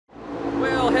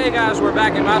Hey guys, we're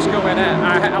back in Moscow, and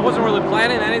I wasn't really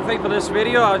planning anything for this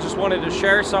video. I just wanted to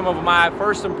share some of my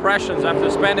first impressions after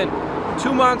spending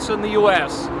 2 months in the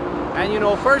US. And you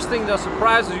know, first thing that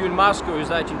surprises you in Moscow is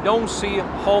that you don't see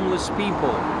homeless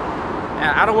people.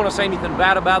 And I don't want to say anything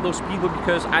bad about those people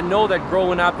because I know that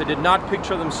growing up they did not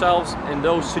picture themselves in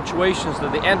those situations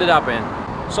that they ended up in.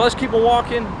 So let's keep on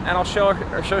walking and I'll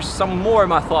share some more of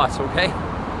my thoughts, okay?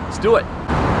 Let's do it.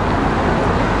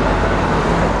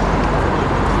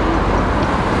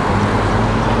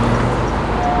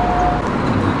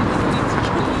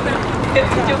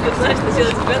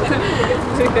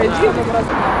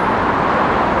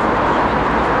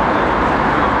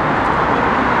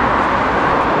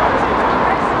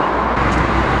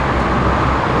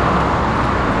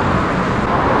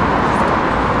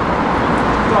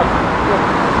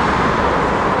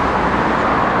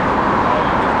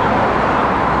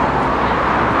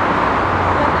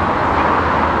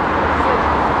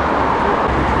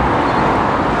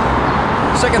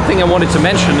 Second thing I wanted to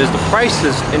mention is the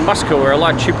prices in Moscow are a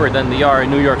lot cheaper than they are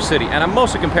in New York City. And I'm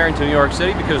mostly comparing to New York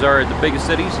City because they're the biggest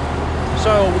cities.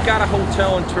 So we got a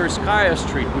hotel in Tverskaya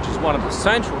Street, which is one of the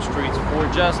central streets, for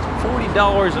just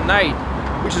 $40 a night,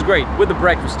 which is great, with the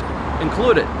breakfast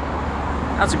included.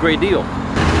 That's a great deal.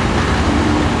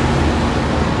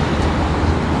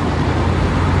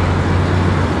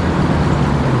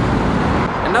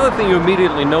 Another thing you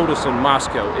immediately notice in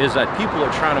Moscow is that people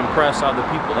are trying to impress other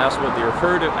people. That's what they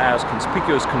refer to as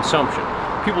conspicuous consumption.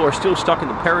 People are still stuck in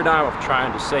the paradigm of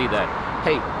trying to say that,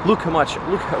 hey, look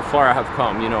how far I have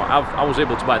come. You know, I was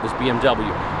able to buy this BMW.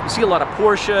 You see a lot of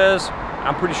Porsches.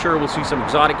 I'm pretty sure we'll see some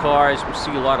exotic cars. We'll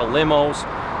see a lot of limos.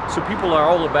 So people are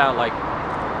all about like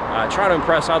trying to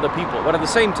impress other people. But at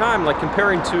the same time, like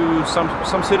comparing to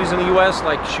some cities in the US,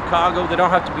 like Chicago, they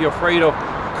don't have to be afraid of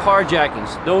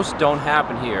carjackings. Those don't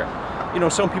happen here. You know,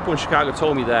 some people in Chicago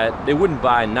told me that they wouldn't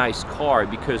buy a nice car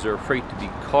because they're afraid to be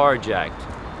carjacked.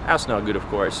 That's not good, of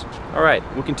course. All right,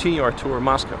 we'll continue our tour of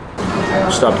Moscow.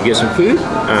 Stopped to get some food,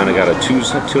 and I got a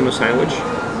tuna sandwich.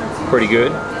 Pretty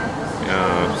good.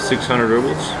 600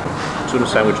 rubles. Tuna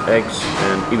sandwich, eggs,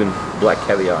 and even black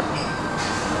caviar.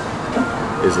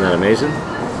 Isn't that amazing?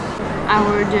 I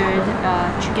ordered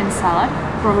chicken salad.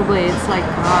 Probably it's like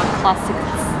classic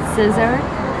Caesar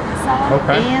salad,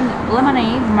 okay. And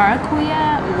lemonade,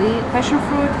 maracuya with passion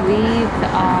fruit with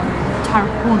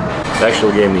tarpon. They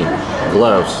actually gave me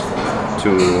gloves to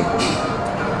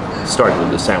start with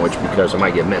the sandwich because I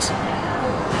might get messy.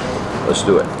 Let's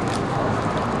do it.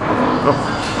 Oh,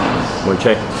 one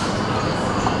check.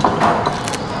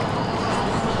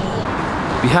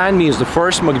 Behind me is the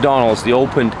first McDonald's they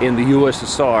opened in the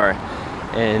USSR.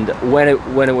 And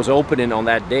when it was opening on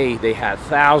that day, they had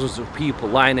thousands of people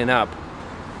lining up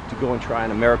to go and try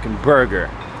an American burger,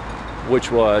 which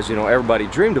was, you know, everybody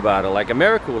dreamed about it. Like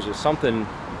America was just something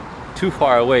too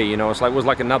far away, you know. It was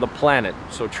like another planet.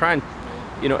 So trying,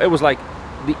 you know, it was like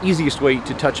the easiest way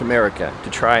to touch America, to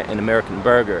try an American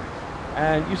burger.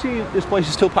 And you see, this place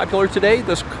is still popular today.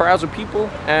 There's crowds of people,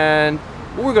 and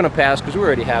we're gonna pass because we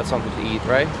already had something to eat,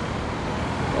 right?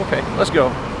 Okay, let's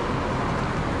go.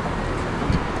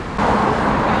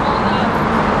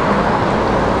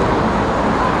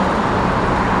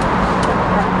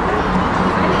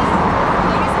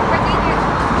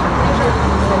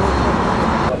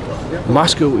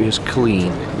 Moscow is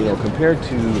clean, you know, compared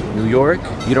to New York.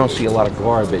 You don't see a lot of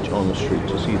garbage on the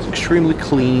streets. You see it's extremely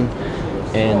clean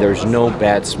and there's no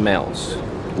bad smells.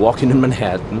 Walking in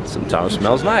Manhattan, sometimes it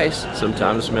smells nice,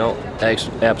 sometimes it smells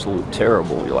absolutely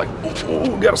terrible. You're like,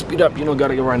 oh, gotta speed up, you know,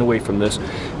 gotta get right away from this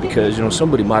because, you know,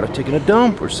 somebody might have taken a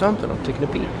dump or something, or taken a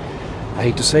pee. I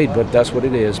hate to say it, but that's what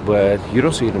it is, but you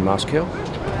don't see it in Moscow.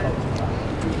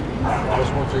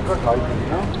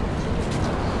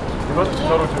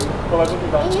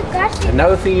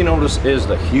 Another thing you notice is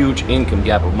the huge income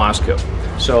gap of Moscow.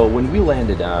 So when we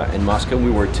landed in Moscow, we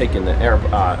were taking the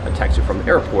a taxi from the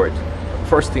airport.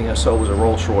 First thing I saw was a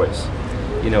Rolls Royce.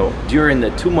 You know, during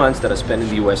the 2 months that I spent in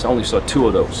the US, I only saw 2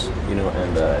 of those. You know,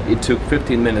 and it took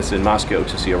 15 minutes in Moscow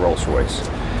to see a Rolls Royce.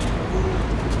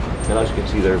 And as you can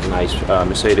see, there's a nice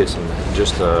Mercedes, and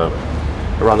just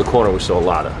around the corner we saw a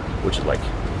Lada, which is like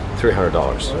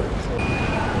 $300.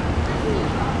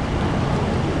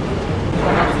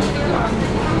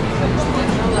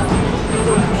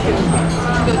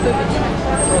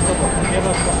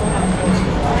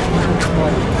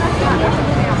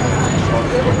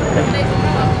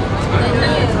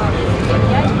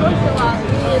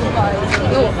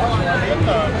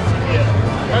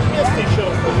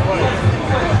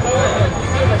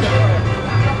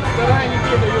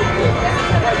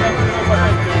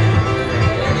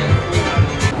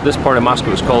 This part of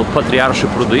Moscow is called Patriarchie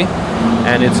Prudy,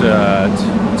 and it's a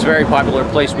very popular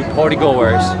place with party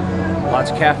goers,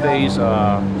 lots of cafes,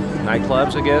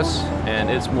 nightclubs, I guess, and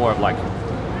it's more of like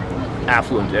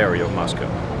affluent area of Moscow.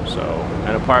 So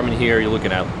an apartment here, you're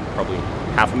looking at probably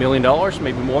 $500,000,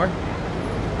 maybe more.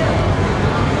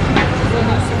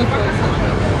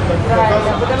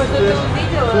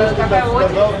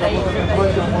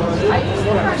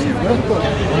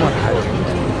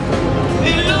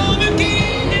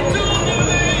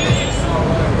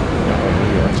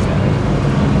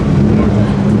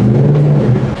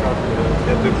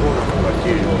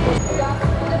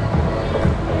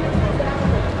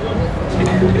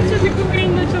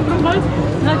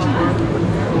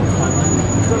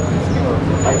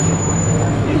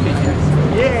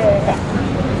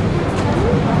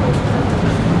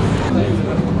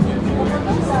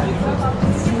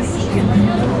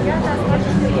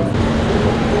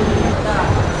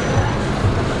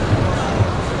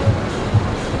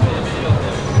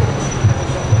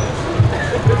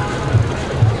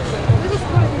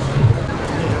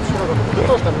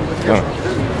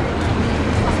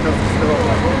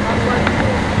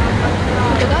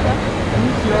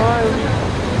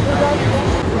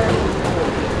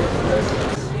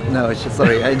 No,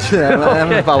 sorry,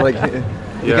 I'm in public.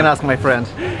 You can ask my friend.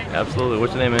 Absolutely.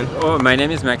 What's your name, man? Oh, my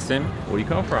name is Maxim. Where do you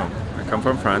come from? I come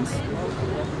from France.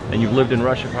 And you've lived in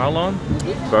Russia for how long?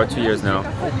 About 2 years now.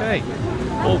 Okay.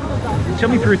 Well, tell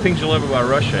me 3 things you love about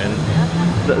Russia and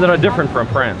that are different from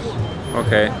France.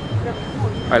 Okay.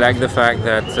 I like the fact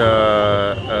that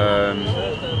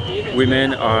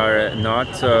women are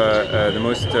not the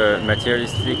most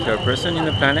materialistic person in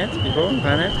the planet, people on the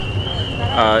planet.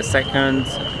 Second,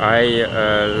 I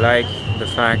like the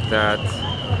fact that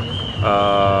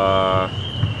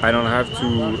I don't have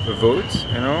to vote,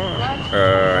 you know,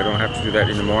 I don't have to do that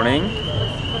in the morning.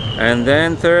 And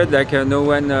then third, like no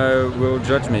one will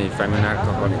judge me if I'm an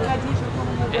alcoholic.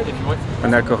 If you what?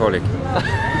 An alcoholic.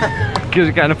 Because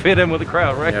you kind of fit in with the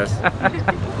crowd, right? Yes.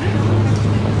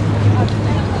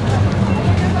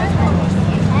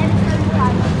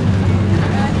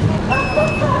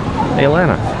 Hey,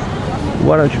 Alana,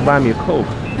 why don't you buy me a Coke?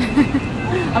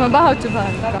 I'm about to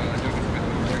buy.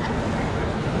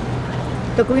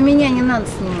 Только вы меня не надо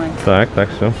снимать. Так,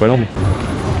 все, понял.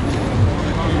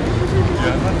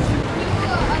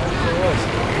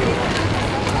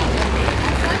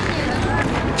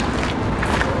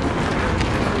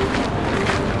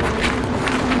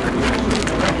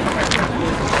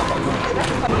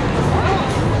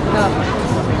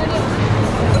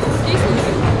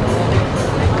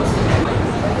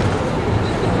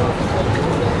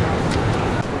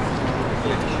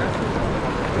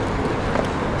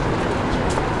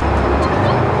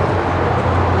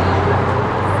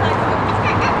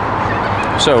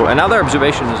 So another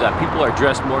observation is that people are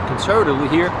dressed more conservatively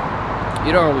here.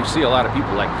 You don't really see a lot of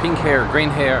people like pink hair,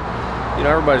 green hair. You know,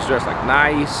 everybody's dressed like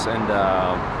nice and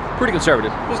pretty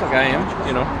conservative, just like I am,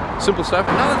 you know, simple stuff.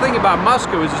 Another thing about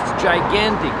Moscow is it's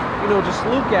gigantic. You know, just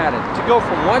look at it. To go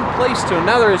from one place to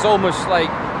another is almost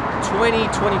like 20,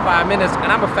 25 minutes,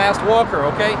 and I'm a fast walker,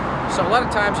 okay? So a lot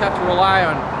of times you have to rely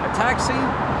on a taxi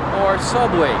or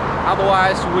subway.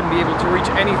 Otherwise, you wouldn't be able to reach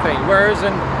anything. Whereas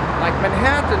in like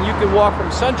Manhattan, you can walk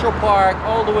from Central Park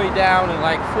all the way down in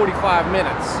like 45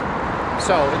 minutes.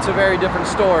 So it's a very different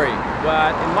story.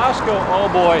 But in Moscow, oh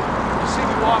boy, you see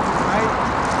me walking, right?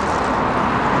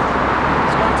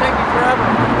 It's gonna take me forever.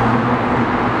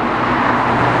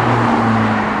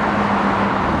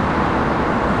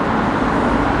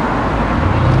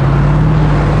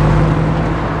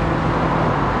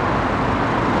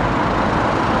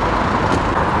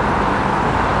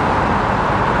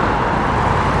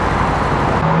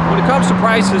 To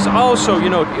prices also, you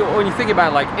know, when you think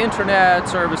about like internet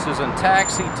services and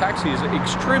taxi is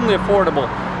extremely affordable.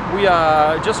 We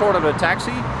just ordered a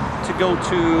taxi to go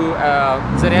to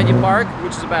Zaryadny Park,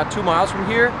 which is about 2 miles from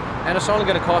here, and it's only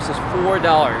going to cost us $4,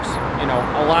 you know,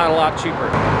 a lot cheaper.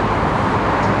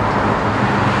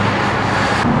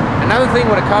 Another thing,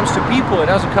 when it comes to people, it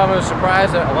doesn't come as a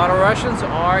surprise that a lot of Russians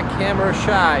are camera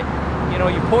shy. You know,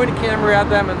 you point a camera at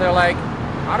them and they're like,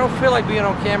 I don't feel like being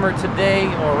on camera today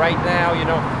or right now, you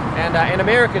know. And in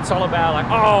America, it's all about like,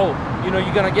 oh, you know,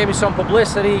 you're gonna give me some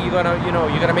publicity, you're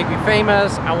gonna make me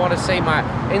famous. I want to say my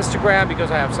Instagram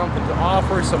because I have something to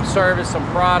offer, some service, some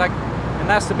product, and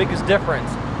that's the biggest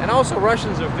difference. And also,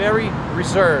 Russians are very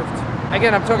reserved.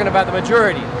 Again, I'm talking about the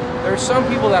majority. There are some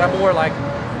people that are more like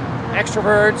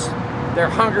extroverts. They're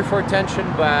hungry for attention,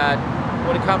 but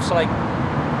when it comes to like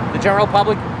the general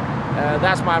public,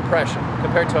 that's my impression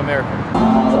compared to America.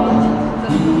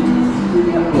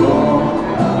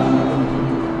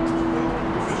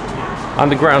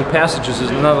 Underground passages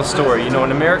is another story. You know,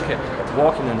 in America,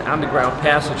 walking in an underground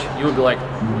passage, you would be like,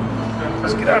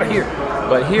 let's get out of here.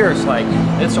 But here it's like,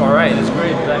 it's all right, it's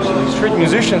great. There's actually street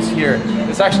musicians here.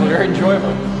 It's actually very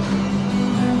enjoyable.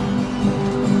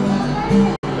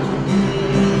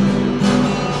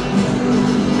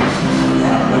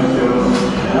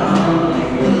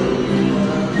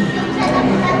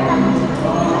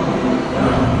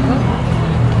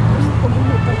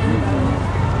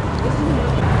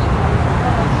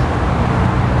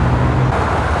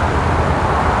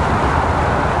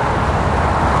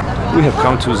 We have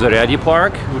come to Zaryadye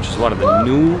Park, which is one of the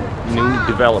new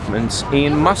developments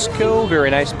in Moscow. Very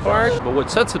nice park. But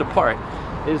what sets it apart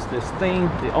is this thing,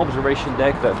 the observation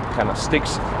deck that kind of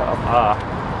sticks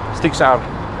out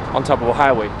on top of a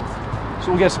highway.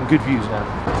 So we get some good views now.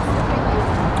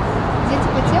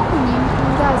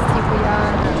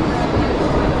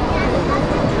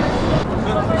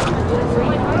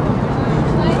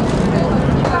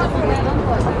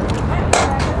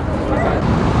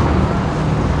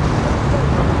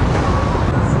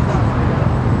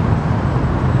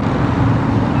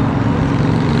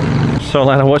 So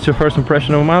Lana, what's your first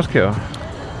impression of Moscow?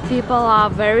 People are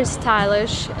very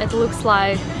stylish. It looks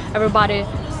like everybody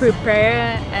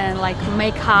prepare and like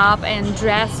make up and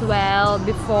dress well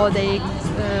before they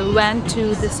went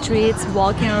to the streets,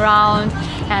 walking around,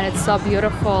 and it's so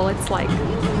beautiful. It's like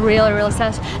really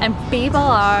stylish. And people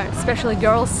are, especially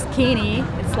girls, skinny.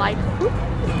 It's like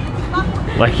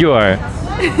like you are.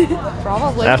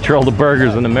 Probably. After all the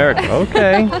burgers in America.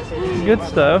 Okay, good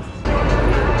stuff.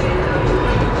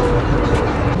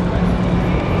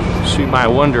 So you might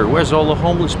wonder, where's all the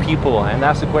homeless people? And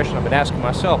that's the question I've been asking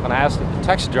myself. And I asked the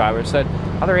taxi driver, I said,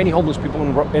 are there any homeless people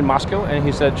in Moscow? And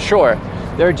he said, sure.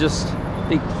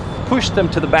 They pushed them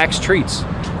to the back streets.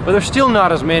 But there's still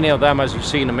not as many of them as you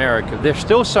see in America. There's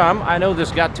still some. I know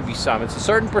there's got to be some. It's a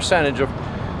certain percentage of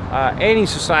any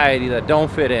society that don't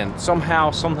fit in.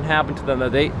 Somehow something happened to them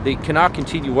that they cannot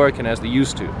continue working as they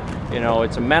used to. You know,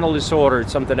 it's a mental disorder,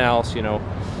 it's something else, you know.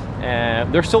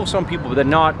 And there's still some people, but they're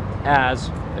not as,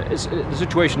 the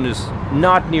situation is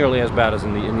not nearly as bad as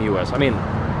in the US. I mean,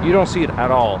 you don't see it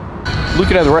at all.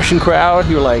 Looking at the Russian crowd,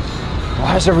 you're like,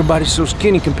 why is everybody so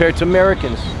skinny compared to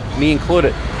Americans, me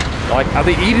included? Like, are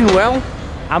they eating well?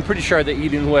 I'm pretty sure they're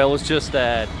eating well. It's just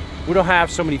that we don't have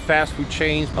so many fast food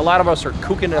chains. A lot of us are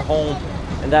cooking at home,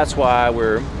 and that's why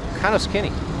we're kind of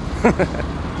skinny.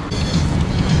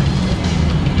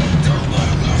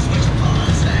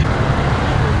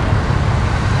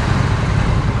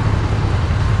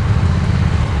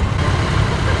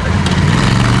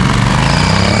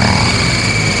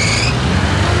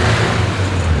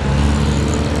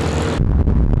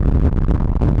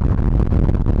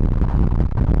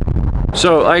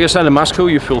 So, like I said, in Moscow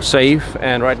you feel safe,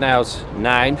 and right now it's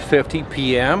 9:50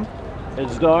 p.m.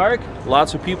 It's dark,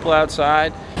 lots of people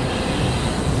outside.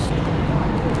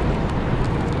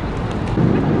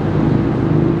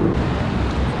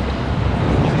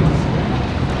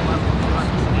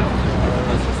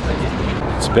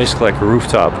 It's basically like a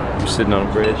rooftop. You're sitting on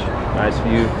a bridge, nice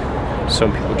view,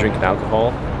 some people drinking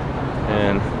alcohol,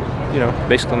 and you know,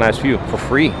 basically a nice view for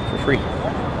free.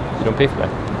 You don't pay for that.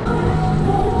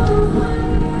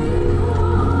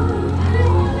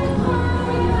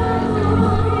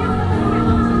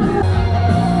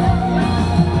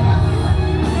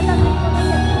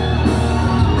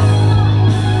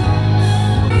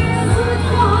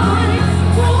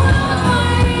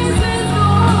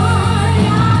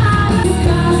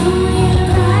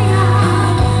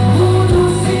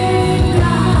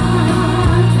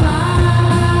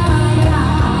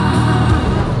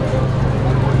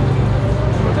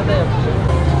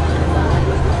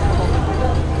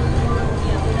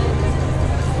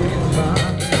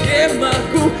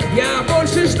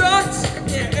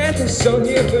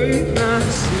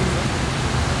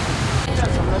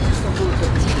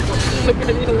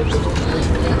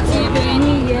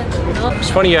 It's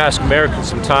funny you ask Americans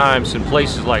sometimes in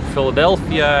places like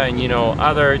Philadelphia and, you know,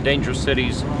 other dangerous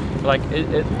cities, like,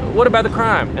 what about the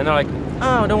crime? And they're like,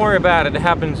 oh, don't worry about it. It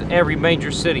happens in every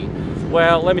major city.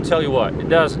 Well, let me tell you what, it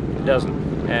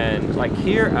doesn't. And like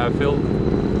here, I feel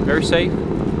very safe,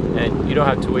 and you don't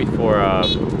have to wait for,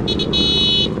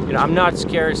 you know, I'm not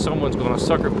scared someone's gonna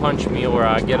sucker punch me or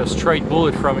get a straight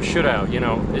bullet from a shootout, you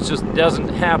know. It just doesn't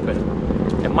happen.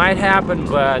 It might happen,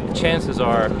 but the chances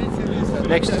are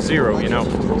next to zero, you know.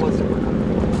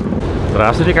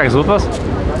 Здравствуйте, как зовут вас?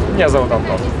 Меня зовут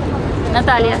Антон.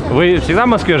 Наталья. Вы всегда в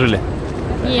Москве жили?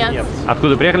 Нет.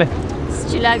 Откуда приехали?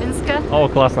 С Челябинска. О,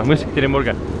 классно, мы с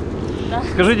Екатеринбурга. Да.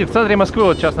 Скажите, в центре Москвы,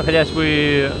 вот сейчас находясь,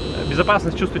 вы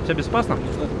безопасность чувствуете себя безопасно?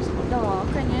 Да,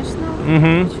 конечно.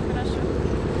 Угу. Очень хорошо.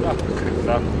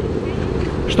 Да.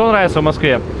 Что нравится в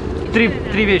Москве? Три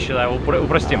вещи, да,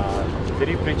 упростим.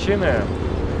 Три причины.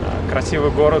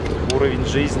 Красивый город, уровень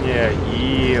жизни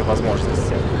и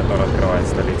возможности, которые открывает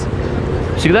столица.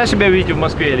 Всегда себя видите в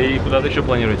Москве или куда-то еще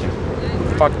планируете?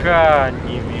 Пока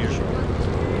не вижу.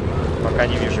 Пока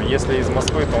не вижу. Если из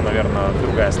Москвы, то, наверное,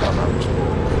 другая страна.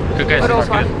 Какая Европа.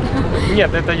 страна?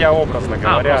 Нет, это я образно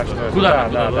говоря. просто. Что это- Куда?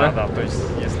 Да, Куда, да? да. То есть,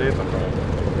 если это, то...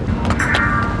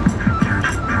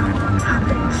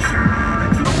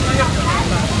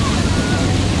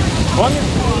 Помнишь?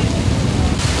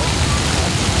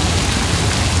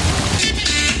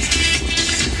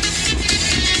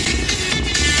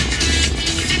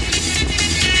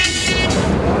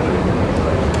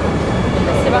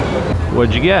 Спасибо.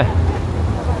 What'd you get?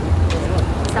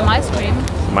 Some ice cream.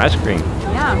 Some ice cream.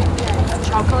 Yeah.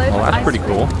 Chocolate. Oh, that's ice pretty cream.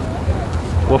 cool.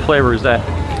 What flavor is that?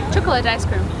 Chocolate ice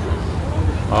cream.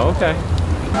 Oh, okay.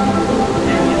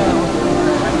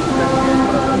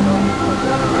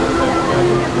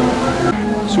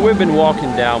 So we've been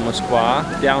walking down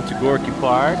Moskva, down to Gorky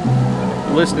Park,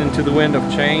 listening to the wind of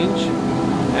change.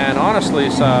 And honestly,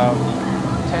 it's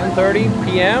 10:30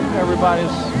 p.m.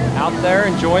 Everybody's out there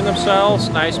enjoying themselves.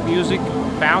 Nice music,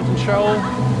 fountain show.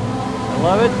 I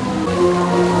love it.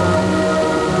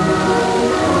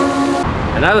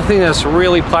 Another thing that's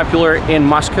really popular in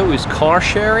Moscow is car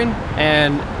sharing.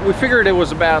 And we figured it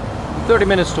was about 30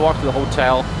 minutes to walk to the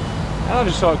hotel. And I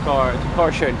just saw a car, it's a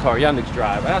car sharing car, Yandex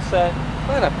Drive. And I said,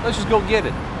 Lena, let's just go get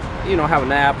it. You know, have a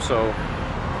nap, so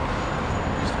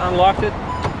just unlocked it.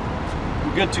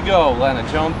 We're good to go. Lena,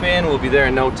 jump in, we'll be there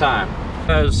in no time.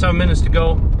 7 minutes to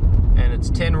go, and it's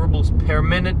 10 rubles per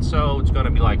minute, so it's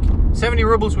gonna be like 70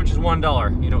 rubles, which is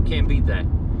 $1. You know, can't beat that.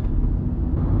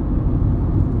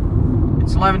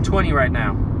 It's 11:20 right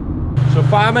now. So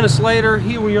 5 minutes later,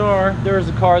 here we are. There's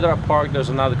the car that I parked. There's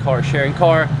another car, sharing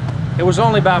car. It was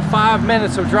only about 5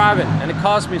 minutes of driving, and it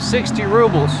cost me 60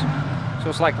 rubles. So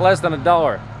it's like less than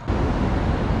 $1.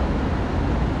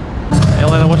 Hey,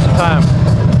 Elena, what's the time?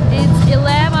 It's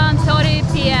 11:30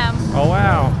 p.m. Oh,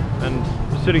 wow. And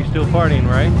the city's still partying,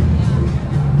 right?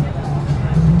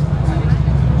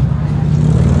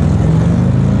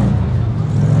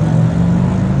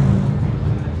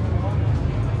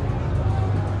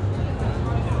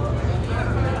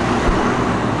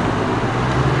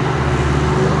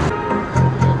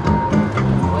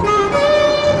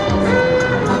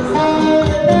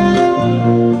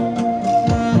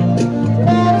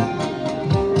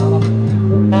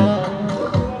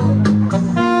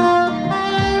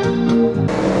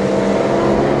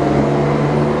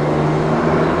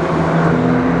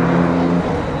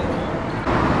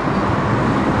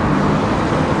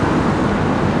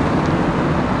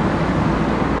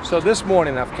 So this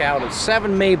morning I've counted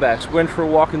 7 Maybachs. Went for a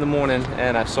walk in the morning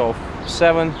and I saw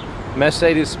 7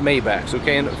 Mercedes Maybachs.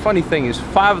 Okay, and the funny thing is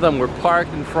 5 of them were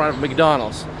parked in front of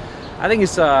McDonald's. I think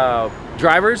it's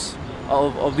drivers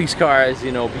of these cars,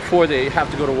 you know, before they have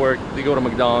to go to work, they go to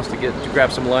McDonald's to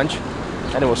grab some lunch.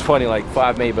 And it was funny, like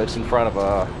 5 Maybachs in front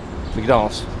of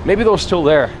McDonald's. Maybe they're still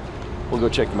there. We'll go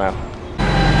check them out.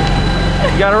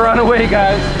 You gotta run away,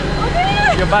 guys.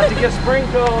 Okay. You're about to get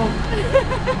sprinkled.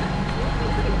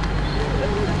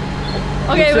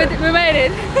 Okay, we made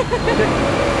it.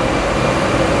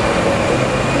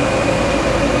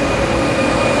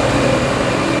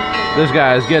 This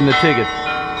guy is getting the ticket.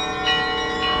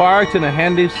 Parked in a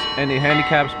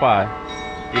handicapped spot.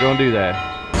 You don't do that.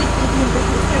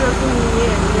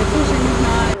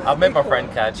 I've met my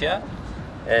friend Katya,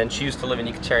 and she used to live in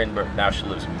Yekaterinburg. Now she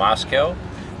lives in Moscow.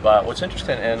 But what's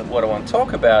interesting and what I want to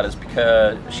talk about is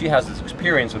because she has this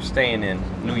experience of staying in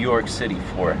New York City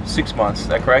for 6 months. Is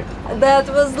that correct? That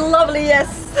was lovely,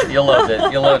 yes. You loved it.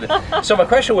 You loved it. So my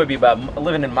question would be about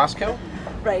living in Moscow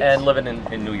Right. and living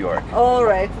in New York. All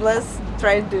right, let's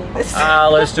try doing this.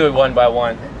 Let's do it one by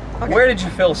one. Okay. Where did you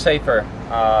feel safer?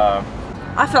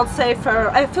 I felt safer.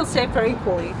 I feel safer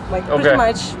equally, like Okay. pretty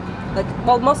much, like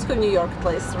well, Moscow, New York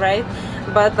place, right?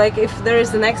 But like if there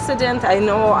is an accident, I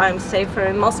know I'm safer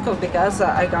in Moscow because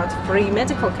I got free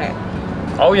medical care.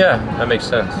 Oh yeah, that makes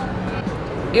sense.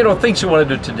 You know, things you want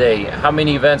to do today. How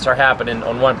many events are happening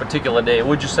on one particular day?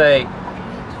 Would you say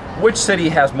which city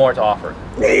has more to offer?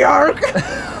 New York.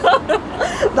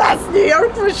 That's New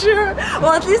York for sure.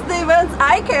 Well, at least the events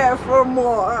I care for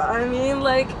more. I mean,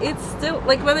 like it's still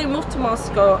like when I moved to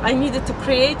Moscow, I needed to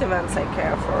create events I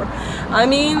care for. I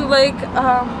mean, like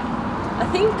I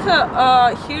think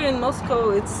here in Moscow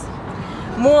it's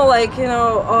more like, you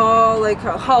know, like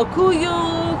how cool you,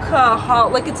 how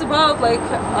like it's about like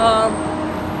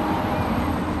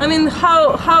I mean,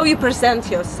 how you present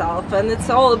yourself, and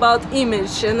it's all about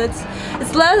image, and it's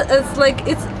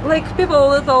like people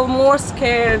a little more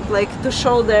scared like to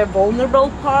show their vulnerable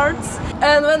parts.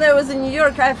 And when I was in New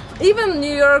York, even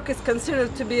New York is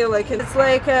considered to be like, it's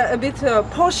like a bit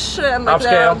posh, and like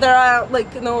there are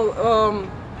like, you know,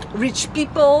 rich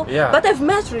people. Yeah. But I've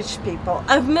met rich people.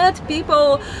 I've met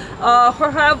people who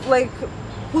have like,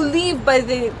 who live by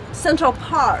the Central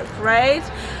Park, right?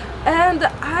 And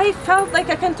I felt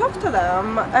like I can talk to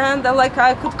them, and like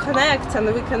I could connect, and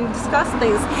we can discuss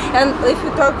things. And if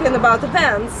you're talking about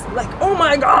events, like, oh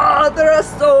my God, there are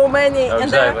so many. Oh,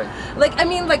 exactly. And like, I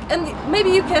mean, like, and maybe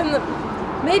you can,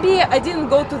 maybe I didn't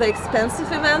go to the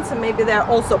expensive events, and maybe they're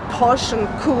also posh and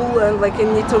cool, and like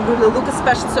you need to really look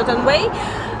a certain way.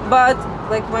 But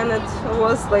like when it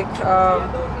was like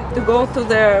to go to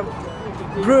the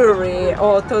brewery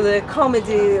or to the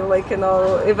comedy, like, you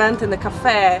know, event in the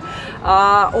cafe,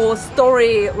 or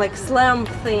story like slam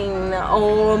thing,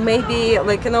 or maybe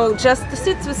like, you know, just to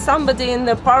sit with somebody in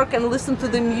the park and listen to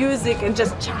the music and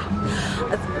just chat.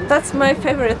 That's my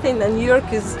favorite thing, and New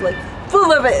York is like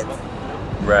full of it.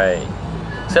 Right.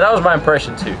 So that was my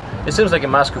impression too. It seems like in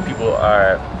Moscow people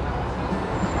are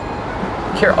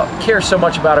care so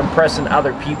much about impressing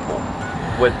other people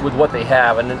with what they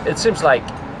have, and it seems like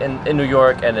in New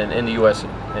York and in the US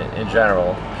in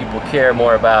general, people care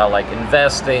more about like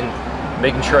investing,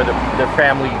 making sure that their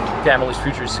family's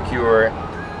future is secure.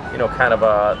 You know, kind of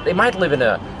they might live in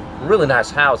a really nice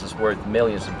house that's worth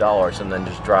millions of dollars, and then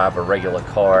just drive a regular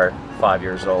car, 5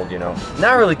 years old. You know,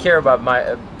 not really care about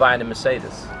buying a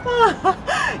Mercedes.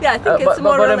 Yeah, I think it's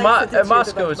more. But in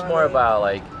Moscow, it's more about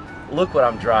like, look what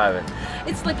I'm driving.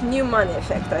 It's like new money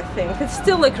effect, I think. It's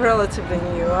still like relatively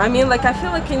new. I mean, like I feel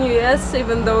like in US,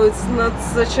 even though it's not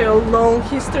such a long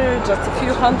history, just a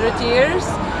few hundred years,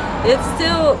 it's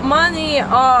still, money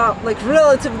are like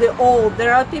relatively old.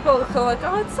 There are people who are like,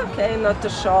 oh, it's okay not to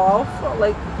show off.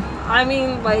 Like, I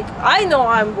mean, like, I know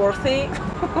I'm worthy.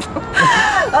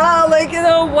 Like, you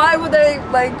know, why would I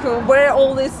like wear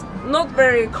all this not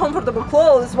very comfortable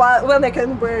clothes when I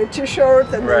can wear a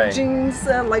t-shirt and like, jeans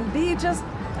and like be just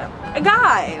a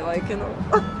guy, like, you know.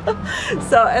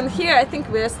 So, and here I think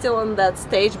we're still on that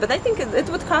stage, but I think it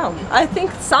would come. I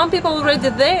think some people already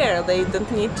there, they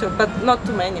don't need to, but not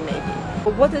too many maybe.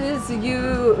 What it is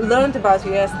you learned about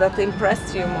US that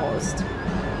impressed you most?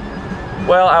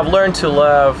 Well, I've learned to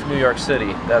love New York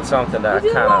City. that's something that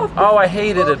I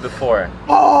hated it before.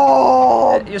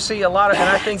 Oh! You see, a lot of, and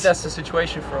I think that's the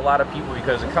situation for a lot of people,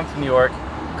 because they come to New York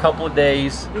a couple of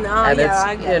days, and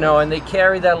it's, you know, and they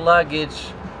carry that luggage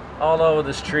all over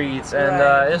the streets,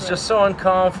 and it's just so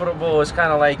uncomfortable. It's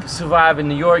kind of like surviving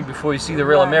New York before you see the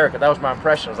real America. That was my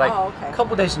impression. It was like a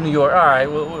couple of days in New York. All right,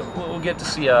 we'll get to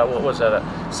see what was that?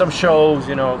 Some shows,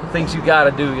 you know, things you got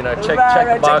to do. You know, check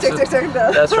the boxes. Check.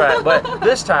 That's right. But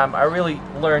this time, I really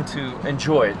learned to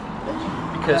enjoy it,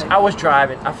 because I was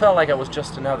driving. I felt like I was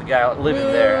just another guy living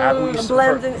there.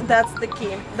 Blending. That's the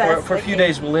key. For a few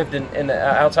days, we lived in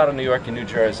outside of New York in New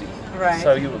Jersey. Right.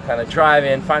 So you would kind of drive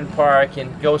in, find park,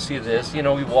 and go see this. You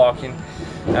know, we walking.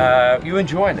 You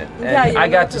enjoying it, and I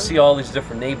got to see all these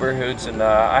different neighborhoods, and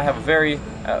I have a very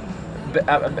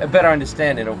a better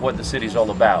understanding of what the city's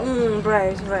all about.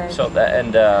 Right. So that,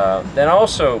 and then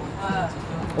also,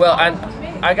 well,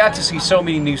 I got to see so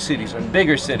many new cities and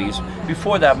bigger cities.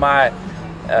 Before that, my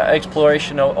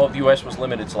exploration of the U.S. was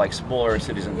limited to like smaller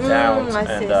cities and towns,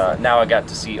 and now I got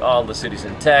to see all the cities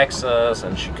in Texas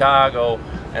and Chicago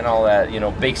and all that, you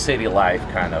know, big city life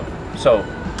kind of. So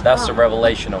that's the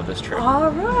revelation of this trip.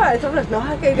 All right. No,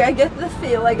 I get the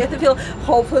feel.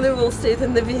 Hopefully we'll see it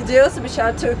in the videos which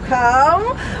are to come.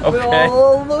 Okay. We're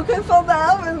all looking for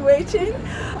them and waiting.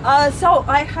 So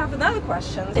I have another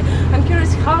question. I'm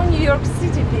curious how New York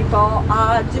City people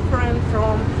are different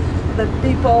from the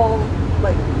people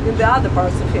like in the other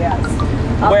parts of the US.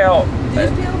 Well, do you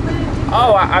feel very different?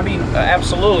 Oh, I mean,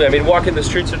 absolutely. I mean, walking the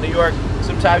streets of New York,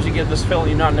 sometimes you get this feeling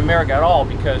you're not in America at all,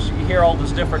 because you hear all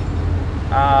these different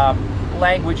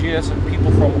languages and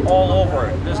people from all over.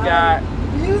 This guy,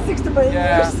 music to my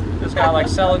ears. This guy like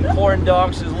selling corn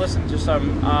dogs is listening to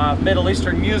some Middle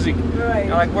Eastern music. Right.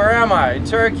 You're like, where am I? In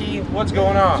Turkey? What's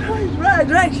going on?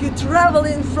 Right. You're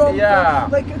traveling from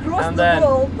like across the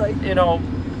world. Like, you know,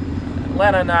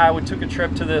 Lena and I, we took a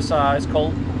trip to this. It's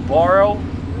called Borough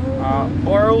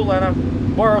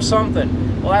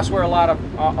something. Well, that's where a lot of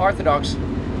Orthodox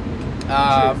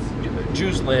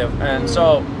Jews live, and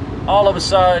so all of a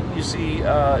sudden you see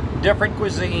different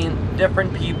cuisine,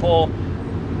 different people,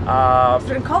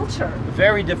 different culture.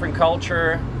 Very different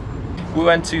culture. We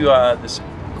went to this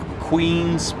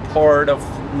Queens part of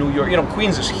New York. You know,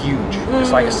 Queens is huge.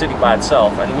 It's like a city by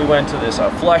itself. And we went to this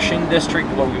Flushing district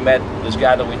where we met this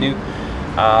guy that we knew,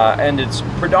 and it's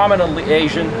predominantly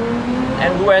Asian.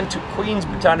 And we went to Queens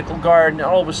Botanical Garden, and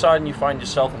all of a sudden you find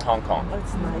yourself in Hong Kong.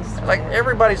 That's nice. Like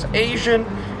everybody's Asian,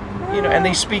 you know, and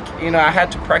they speak. You know, I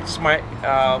had to practice my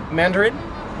Mandarin.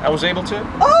 I was able to.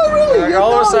 Oh, really? Like, you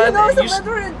all know, of a sudden, you know you some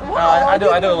Mandarin? Wow, I do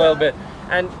a didn't little know bit,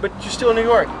 but you're still in New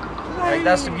York. Like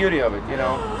that's the beauty of it, you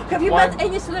know. Have you met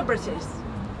any celebrities?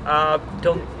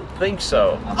 Don't think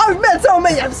so. I've met so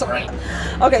many, I'm sorry.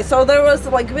 Okay, so there was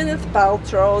like Gwyneth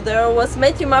Paltrow, there was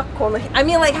Matthew McConaughey. I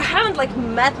mean, like I haven't like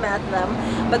met them,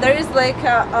 but there is like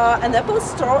an Apple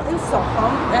store in Soho,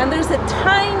 and there's a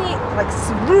tiny, like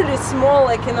really small,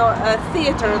 like you know,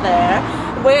 theater there,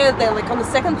 where they're like on the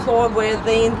second floor, where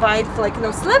they invite like you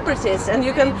know celebrities, and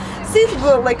you can sit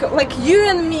like you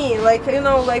and me, like you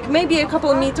know, like maybe a couple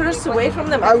of meters away from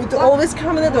them. I would always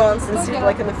come in advance and sit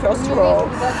like in the first row,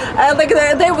 and like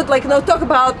they would like you know talk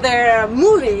about their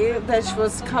movie that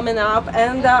was coming up,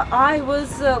 and I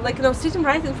was like you know sitting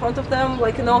right in front of them,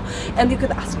 like you know, and you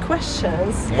could ask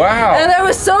questions. Wow. And I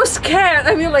was so scared.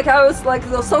 I mean, like I was like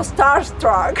you know, so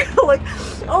starstruck, like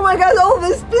oh my god, all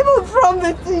these people from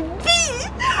the TV.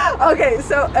 Okay,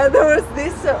 so there was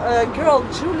this girl,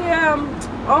 Julia.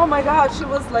 Oh my god, she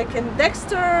was like in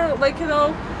Dexter, like you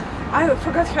know, I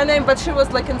forgot her name, but she was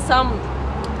like in some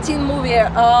teen movie,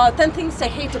 10 Things I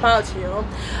Hate About You.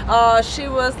 She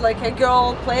was like a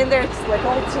girl playing there, it's like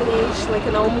all teenage, like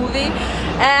you know, movie,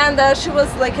 and she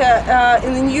was like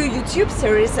in a new YouTube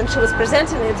series, and she was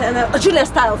presenting it, and Julia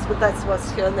Stiles, but that was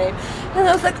her name, and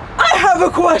I was like, I have a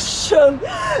question,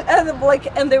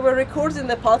 and they were recording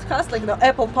the podcast, like the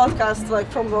Apple podcast, like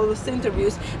from all those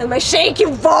interviews, and my shaky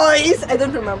voice, I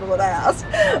don't remember what I asked,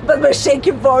 but my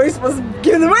shaky voice was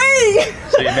given away.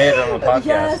 So you made it on the podcast.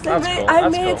 Yes, That's cool. I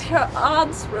That's made cool. her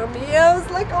answer me. I was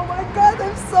like, oh my god,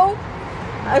 I'm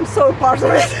so part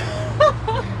of it.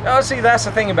 Oh, see, that's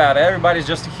the thing about it. Everybody's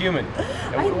just a human.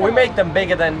 We make them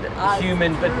bigger than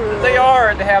human, but they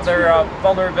have their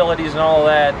vulnerabilities and all of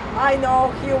that. I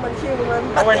know, human,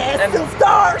 but And- they're still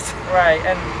stars. Right,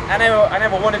 and I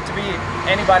never wanted to be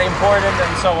anybody important,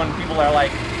 and so when people are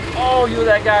like, oh, you're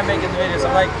that guy making videos,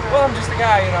 I'm like, well, I'm just a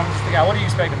guy, you know, I'm just a guy. What do you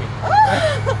expect of me?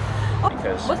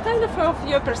 Because What kind of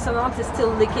your personality is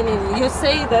still leaking in you? You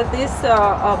say that this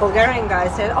Bulgarian guy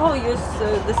said, oh, you're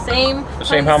the same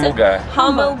humble guy.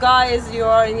 Humble guy as you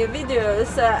are in your videos,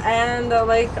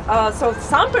 so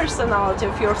some personality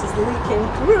of yours is leaking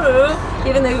through,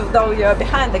 even though you're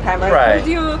behind the camera. Right.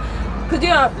 Could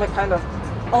you like kind of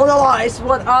analyze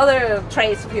what other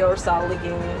traits of yours are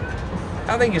leaking?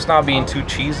 I think it's not being too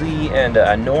cheesy and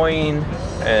annoying,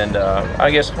 and I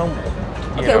guess humble.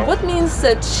 You Okay, know? what means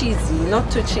cheesy?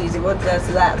 Not too cheesy. What does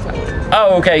that mean?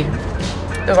 Oh, okay.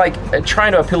 It's like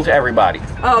trying to appeal to everybody.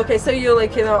 Oh, okay. So you're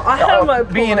like, you know, I have my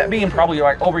being probably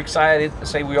like overexcited.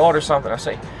 Say we order something, I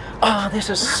say, "Oh, this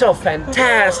is so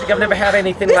fantastic! I've never had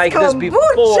anything like this before.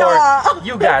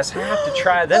 You guys have to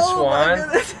try this one."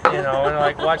 You know, and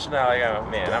like watch now, like, oh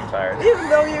man, I'm tired. Even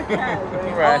though you can,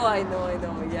 right? Right. Oh, I know.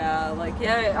 Yeah, like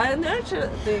I nurture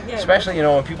the Especially you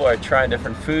know when people are trying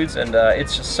different foods, and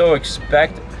it's just so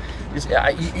expected.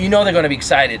 You know they're going to be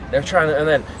excited. They're trying to, and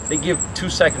then they give 2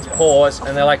 seconds pause,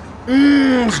 and they're like,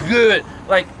 it's good.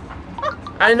 Like,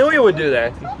 I knew you would do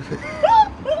that.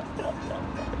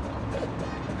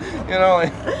 You know,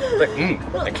 like I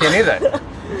can't eat that.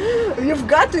 You've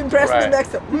got to impress me Right.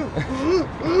 next time.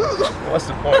 What's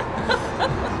the point?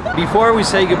 Before we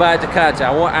say goodbye to Katya,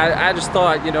 I just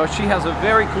thought, you know, she has a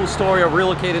very cool story of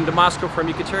relocating to Moscow from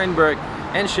Yekaterinburg,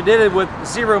 and she did it with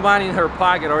zero money in her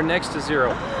pocket, or next to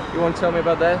zero. You want to tell me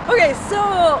about that? Okay, so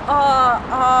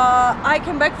I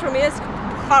came back from US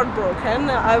heartbroken.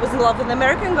 I was in love with an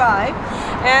American guy,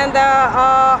 and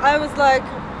I was like,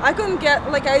 I didn't get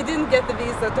the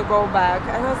visa to go back,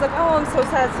 and I was like, oh, I'm so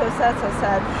sad.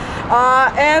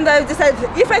 And I decided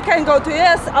if I can go to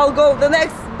US, I'll go the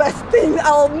next best thing.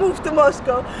 I'll move to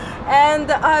Moscow,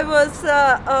 and I was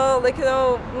I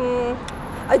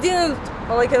didn't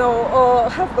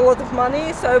have a lot of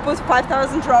money, so I put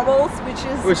 5,000 rubles,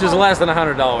 which is less than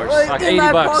 $100, like in 80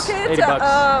 my bucks. pocket, 80 bucks.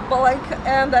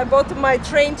 and I bought my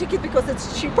train ticket because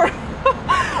it's cheaper.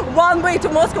 One way to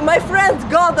Moscow. My friends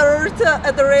gathered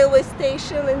at the railway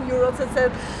station in Europe and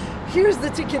said, here's the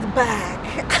ticket back.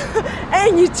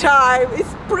 Anytime,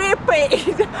 it's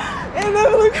prepaid. And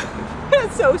I'm like,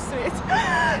 that's so sweet.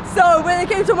 So when I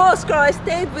came to Moscow, I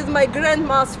stayed with my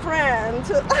grandma's friend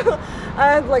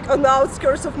and like on the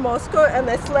outskirts of Moscow, and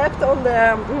I slept on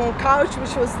the couch,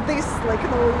 which was this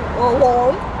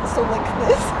long, so like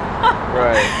this.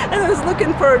 Right. And I was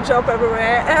looking for a job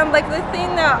everywhere. And like the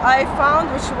thing that I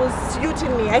found which was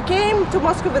suiting me, I came to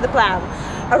Moscow with a plan.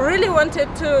 I really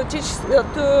wanted to teach,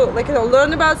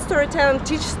 learn about storytelling,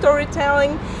 teach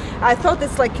storytelling. I thought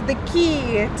it's like the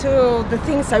key to the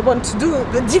things I want to do,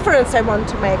 the difference I want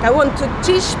to make. I want to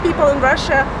teach people in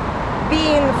Russia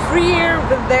being freer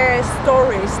with their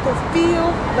stories, to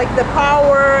feel like the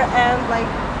power and like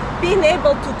being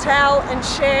able to tell and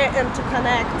share and to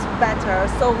connect better.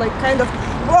 So like kind of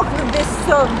work with this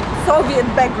Soviet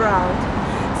background.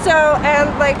 So, and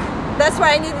like that's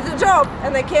why I needed a job,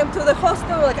 and I came to the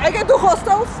hostel. Like I can do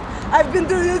hostels. I've been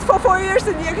doing it for 4 years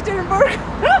in Yekaterinburg.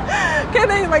 Can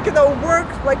I work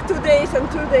like 2 days and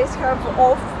 2 days have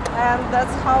off, and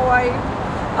that's how I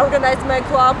organized my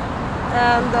club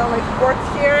and worked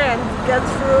here and get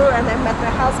through. And I met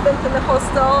my husband in the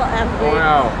hostel, and we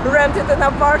rented an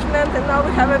apartment, and now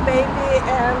we have a baby,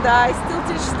 and I still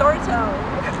teach storytelling.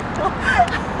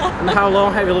 And how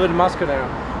long have you lived in Moscow now?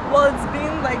 Well, it's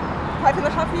been like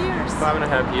 5.5 years.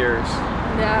 5.5 years.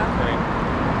 Yeah. Okay.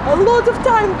 A lot of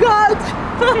time, God!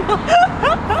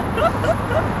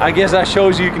 I guess that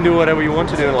shows you can do whatever you want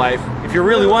to do in life. If you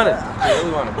really want it. If you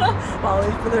really want it. Well,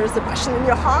 if there's a passion in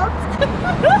your heart.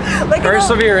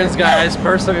 Perseverance, guys.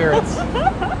 Perseverance.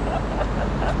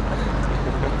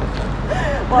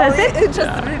 Well, you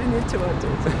just really need to want it.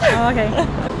 Oh, okay.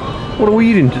 What are we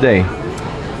eating today?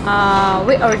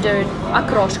 We ordered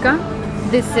okroshka.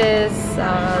 This is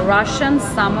Russian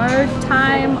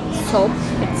summertime soup.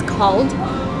 It's called.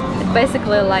 It's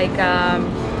basically like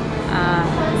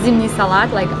zimny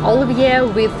salad, like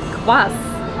oливье with kvass.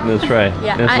 That's right.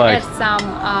 Yeah, it's I like add some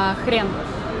hren,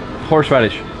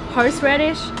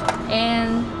 horseradish,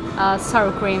 and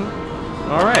sour cream.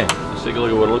 All right, let's take a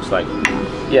look at what it looks like.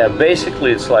 Yeah,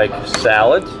 basically it's like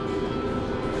salad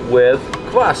with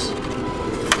kvass.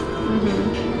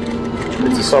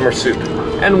 It's a summer soup.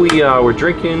 And we're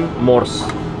drinking mors,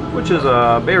 which is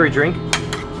a berry drink.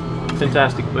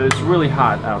 Fantastic, but it's really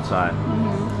hot outside.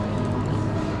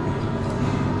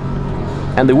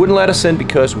 And they wouldn't let us in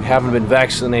because we haven't been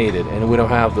vaccinated and we don't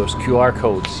have those QR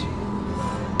codes.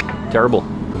 Terrible.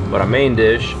 But our main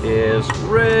dish is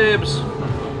ribs,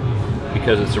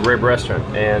 because it's a rib restaurant,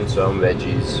 and some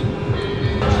veggies.